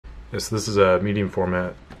This is a medium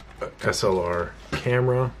format SLR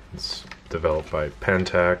camera. It's developed by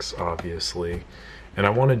Pentax, obviously. And I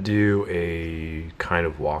want to do a kind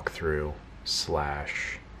of walkthrough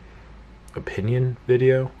slash opinion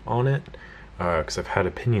video on it, because I've had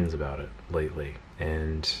opinions about it lately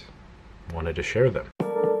and wanted to share them.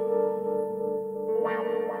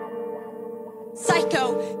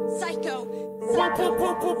 Psycho, psycho,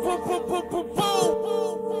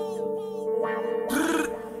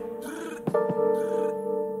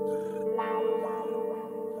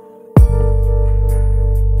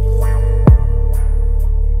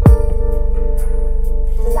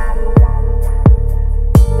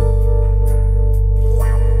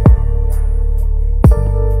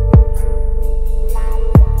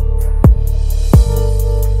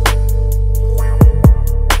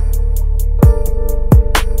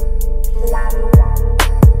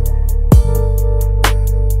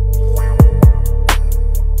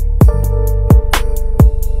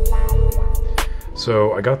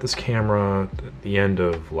 So I got this camera at the end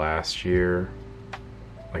of last year.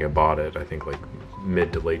 Like I bought it, I think like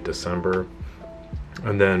mid to late December.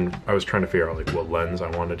 And then I was trying to figure out like what lens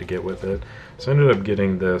I wanted to get with it. So I ended up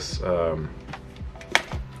getting this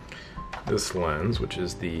this lens, which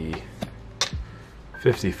is the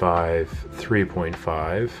 55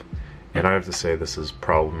 3.5. And I have to say this is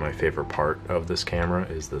probably my favorite part of this camera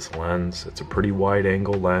is this lens. It's a pretty wide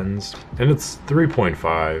angle lens. And it's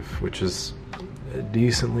 3.5, which is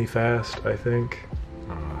decently fast, I think.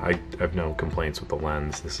 I have no complaints with the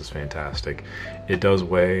lens. This is fantastic. It does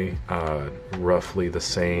weigh roughly the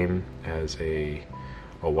same as a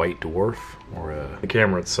white dwarf, or the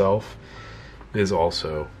camera itself is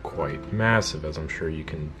also quite massive, as I'm sure you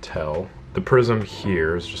can tell. The prism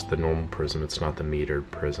here is just the normal prism. It's not the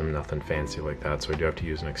metered prism, nothing fancy like that. So I do have to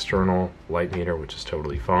use an external light meter, which is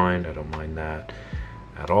totally fine. I don't mind that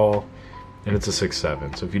at all. And it's a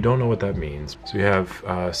 6.7, so if you don't know what that means, so you have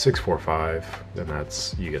 6.45, then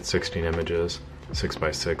that's, you get 16 images,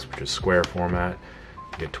 6x6, which is square format,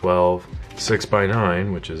 you get 12,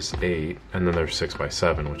 6x9, which is 8, and then there's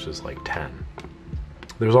 6x7, which is like 10.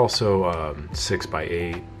 There's also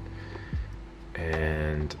 6x8,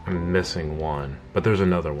 and I'm missing one, but there's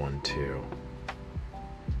another one too,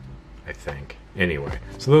 I think. Anyway,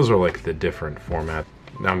 so those are like the different formats.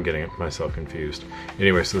 Now I'm getting myself confused.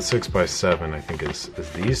 Anyway, so the 6x7 I think is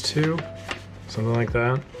these two, something like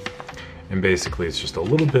that. And basically it's just a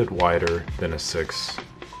little bit wider than a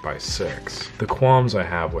 6x6. The qualms I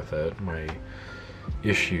have with it, my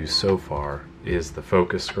issues so far, is the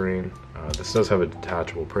focus screen. This does have a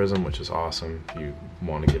detachable prism, which is awesome if you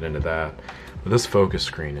want to get into that. But this focus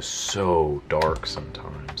screen is so dark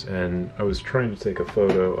sometimes. And I was trying to take a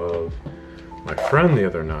photo of my friend the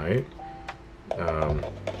other night,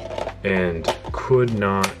 and could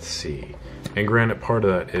not see. And granted, part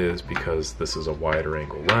of that is because this is a wider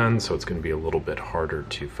angle lens, so it's going to be a little bit harder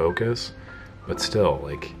to focus, but still,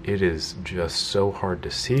 like, it is just so hard to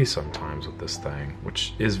see sometimes with this thing,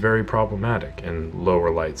 which is very problematic in lower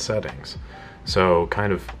light settings. So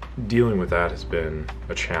kind of dealing with that has been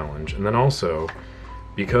a challenge. And then also,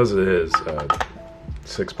 because it is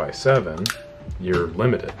 6x7, you're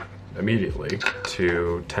limited immediately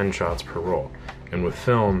to 10 shots per roll. And with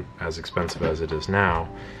film, as expensive as it is now,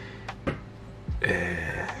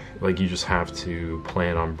 like, you just have to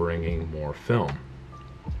plan on bringing more film.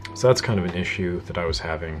 So that's kind of an issue that I was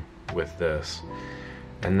having with this.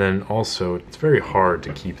 And then also, it's very hard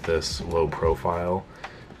to keep this low profile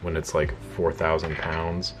when it's like 4,000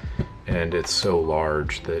 pounds and it's so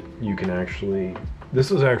large that you can actually,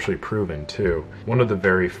 this is actually proven too. One of the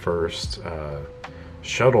very first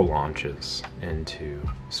shuttle launches into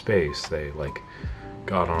space, they like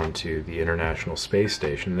got onto the International Space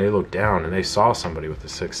Station. They looked down and they saw somebody with a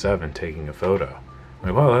 6.7 taking a photo.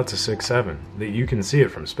 Like, wow, that's a 6.7. You can see it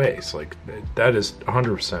from space. Like, that is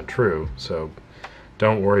 100% true. So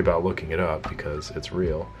don't worry about looking it up because it's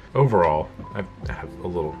real. Overall, I have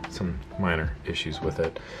some minor issues with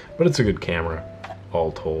it, but it's a good camera,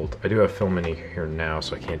 all told. I do have film in here now,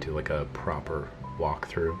 so I can't do like a proper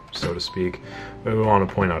walkthrough, so to speak. But we want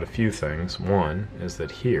to point out a few things. One is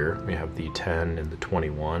that here we have the 10 and the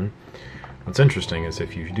 21. What's interesting is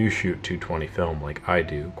if you do shoot 220 film like I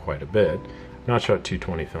do quite a bit, I've not shot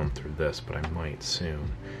 220 film through this, but I might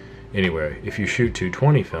soon. Anyway, if you shoot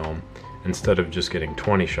 220 film, instead of just getting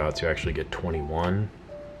 20 shots, you actually get 21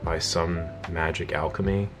 by some magic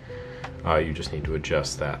alchemy. You just need to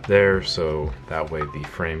adjust that there, so that way the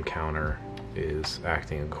frame counter is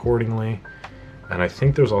acting accordingly. And I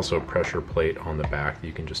think there's also a pressure plate on the back that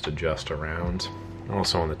you can just adjust around.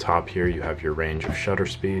 Also on the top here you have your range of shutter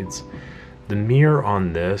speeds. The mirror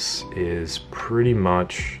on this is pretty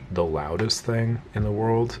much the loudest thing in the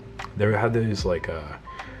world. They have these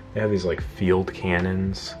like field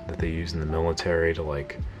cannons that they use in the military to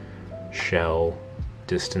like shell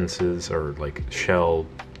distances, or like shell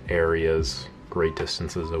areas great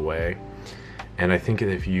distances away. And I think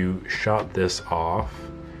if you shot this off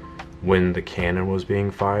when the cannon was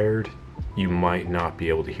being fired, you might not be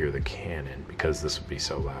able to hear the cannon because this would be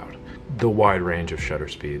so loud. The wide range of shutter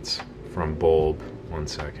speeds from bulb, 1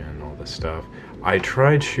 second, all this stuff. I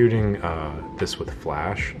tried shooting this with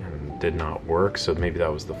flash and did not work, so maybe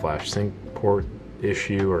that was the flash sync port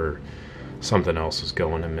issue or something else was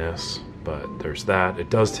going amiss. But there's that. It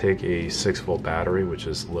does take a 6-volt battery, which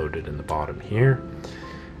is loaded in the bottom here,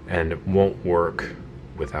 and it won't work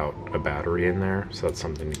without a battery in there, so that's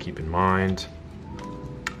something to keep in mind.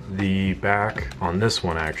 The back on this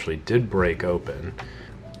one actually did break open.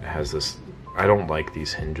 It has this, I don't like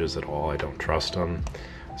these hinges at all. I don't trust them,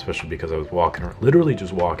 especially because I was literally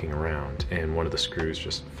just walking around, and one of the screws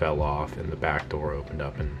just fell off and the back door opened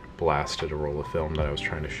up and blasted a roll of film that I was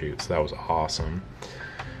trying to shoot, so that was awesome.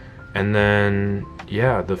 And then,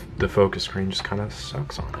 yeah, the focus screen just kind of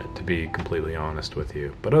sucks on it, to be completely honest with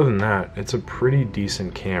you. But other than that, it's a pretty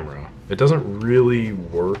decent camera. It doesn't really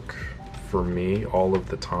work for me all of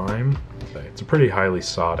the time. It's a pretty highly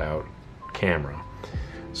sought out camera.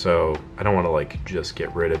 So I don't want to like just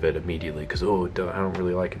get rid of it immediately because, oh, I don't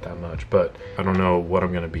really like it that much. But I don't know what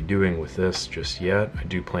I'm going to be doing with this just yet. I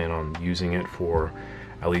do plan on using it for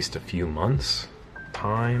at least a few months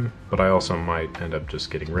time, but I also might end up just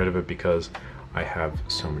getting rid of it because I have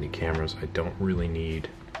so many cameras. I don't really need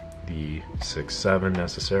the 6.7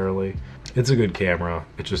 necessarily. It's a good camera,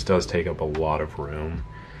 it just does take up a lot of room.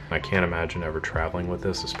 I can't imagine ever traveling with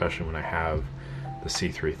this, especially when I have the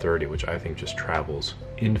C330, which I think just travels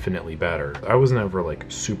infinitely better. I was never like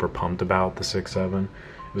super pumped about the 6.7. It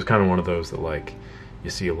was kind of one of those that like you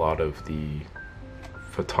see a lot of the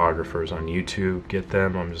photographers on YouTube get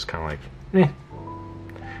them. I'm just kind of like, eh.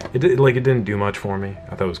 It didn't do much for me.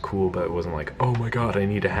 I thought it was cool, but it wasn't like, oh my god, I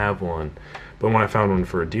need to have one. But when I found one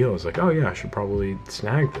for a deal, I was like, oh yeah, I should probably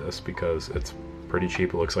snag this because it's pretty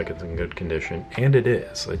cheap. It looks like it's in good condition, and it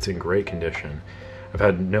is. It's in great condition. I've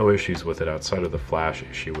had no issues with it outside of the flash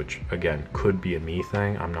issue, which again could be a me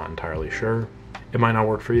thing. I'm not entirely sure. It might not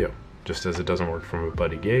work for you, just as it doesn't work for my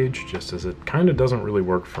buddy Gage, just as it kind of doesn't really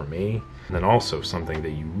work for me. And then also something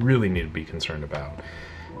that you really need to be concerned about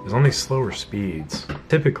is on these slower speeds.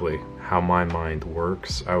 Typically, how my mind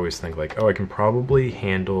works, I always think like, oh, I can probably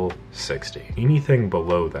handle 60. Anything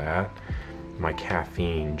below that, my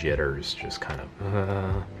caffeine jitters just kind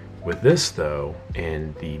of, With this though,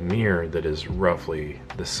 and the mirror that is roughly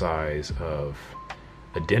the size of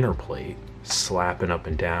a dinner plate, slapping up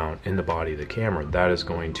and down in the body of the camera, that is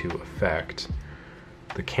going to affect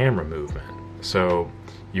the camera movement. So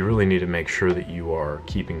you really need to make sure that you are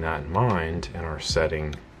keeping that in mind and are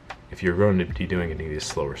setting, if you're going to be doing any of these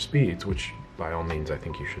slower speeds, which by all means I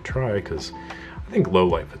think you should try, because I think low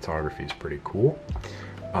light photography is pretty cool.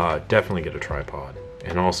 Definitely get a tripod,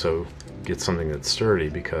 and also get something that's sturdy,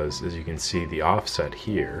 because as you can see, the offset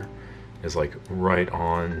here is like right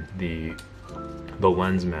on the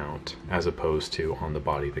lens mount as opposed to on the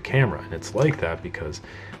body of the camera. And it's like that because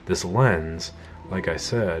this lens, like I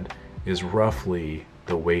said, is roughly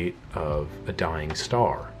the weight of a dying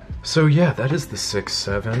star. So yeah, that is the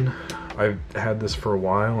 6.7. I've had this for a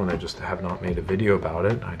while and I just have not made a video about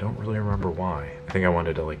it. I don't really remember why. I think I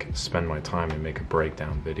wanted to like spend my time and make a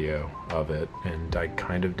breakdown video of it, and I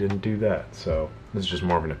kind of didn't do that. So this is just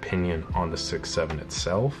more of an opinion on the 6.7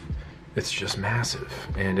 itself. It's just massive,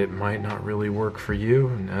 and it might not really work for you,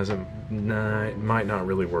 and it might not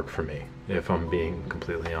really work for me, if I'm being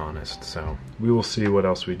completely honest. So we will see what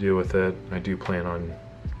else we do with it. I do plan on,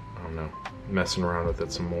 I don't know, messing around with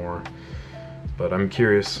it some more, but I'm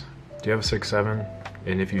curious, do you have a 6.7?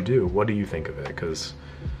 And if you do, what do you think of it? Because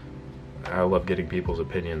I love getting people's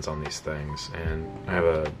opinions on these things, and I have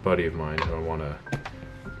a buddy of mine who I want to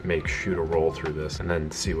make shoot a roll through this and then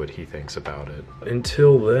see what he thinks about it.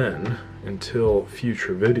 Until then, until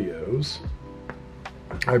future videos,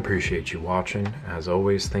 I appreciate you watching. As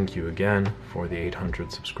always, thank you again for the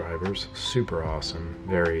 800 subscribers. Super awesome.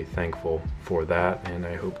 Very thankful for that, and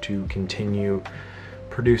I hope to continue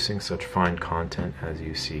producing such fine content as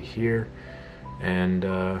you see here, and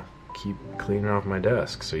keep cleaning off my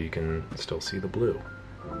desk so you can still see the blue.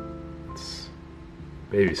 It's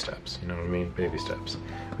baby steps, you know what I mean? Baby steps.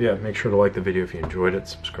 But yeah, make sure to like the video if you enjoyed it,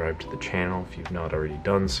 subscribe to the channel if you've not already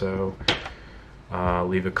done so.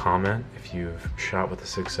 Leave a comment if you've shot with a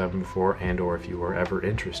 6.7 before, and or if you were ever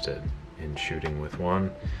interested in shooting with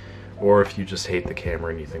one. Or if you just hate the camera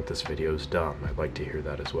and you think this video is dumb, I'd like to hear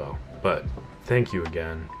that as well. But thank you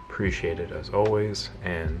again, appreciate it as always,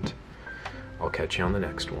 and I'll catch you on the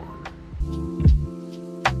next one.